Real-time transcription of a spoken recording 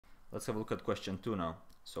Let's have a look at question 2 now.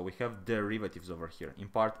 So we have derivatives over here in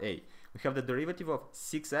part A. We have the derivative of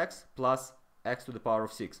 6x plus x to the power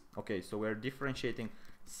of 6. Okay, so we're differentiating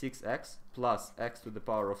 6x plus x to the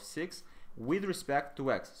power of 6 with respect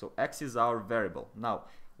to x. So x is our variable. Now,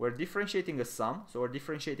 we're differentiating a sum, so we're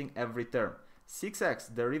differentiating every term.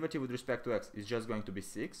 6x derivative with respect to x is just going to be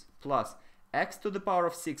 6 plus x to the power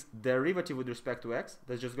of 6 derivative with respect to x,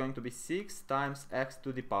 that's just going to be 6 times x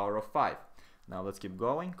to the power of 5. Now let's keep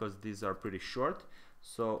going because these are pretty short.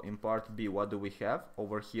 So in part B, what do we have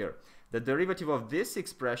over here? The derivative of this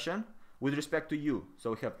expression with respect to u.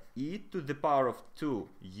 So we have e to the power of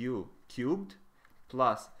 2u cubed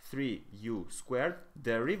plus 3u squared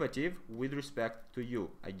derivative with respect to u.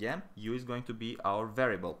 Again, u is going to be our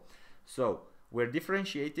variable. So we're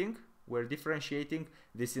differentiating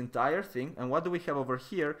this entire thing, and what do we have over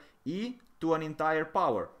here? E to an entire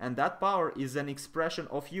power, and that power is an expression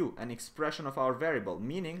of u, an expression of our variable,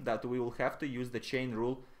 meaning that we will have to use the chain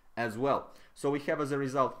rule as well. So we have as a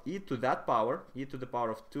result e to that power, e to the power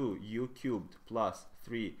of 2u cubed plus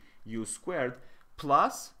 3u squared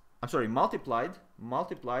plus,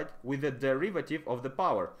 multiplied with the derivative of the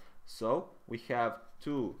power. So we have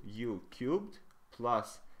 2u cubed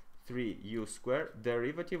plus 3u squared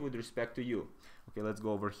derivative with respect to u. Okay, let's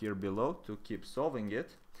go over here below to keep solving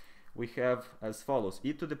it. We have as follows: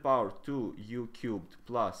 e to the power 2u cubed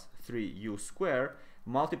plus 3u squared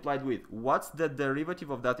multiplied with, what's the derivative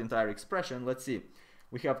of that entire expression? Let's see.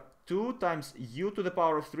 We have 2 times u to the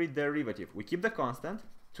power of 3 derivative. We keep the constant,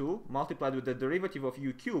 2 multiplied with the derivative of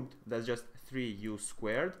u cubed, that's just 3u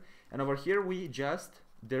squared. And over here we just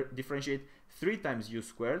differentiate 3 times u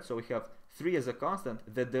squared, so we have 3 as a constant.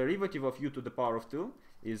 The derivative of u to the power of 2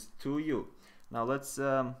 is 2u. Now let's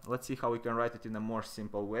see how we can write it in a more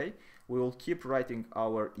simple way. We will keep writing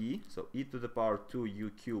our e, so e to the power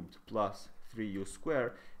 2u cubed plus 3u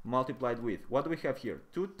squared multiplied with, what do we have here?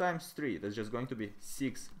 2 times 3, that's just going to be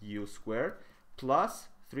 6u squared, plus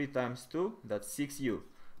 3 times 2, that's 6u,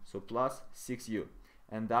 so plus 6u.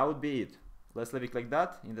 And that would be it. Let's leave it like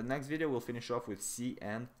that. In the next video we'll finish off with C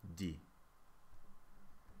and D.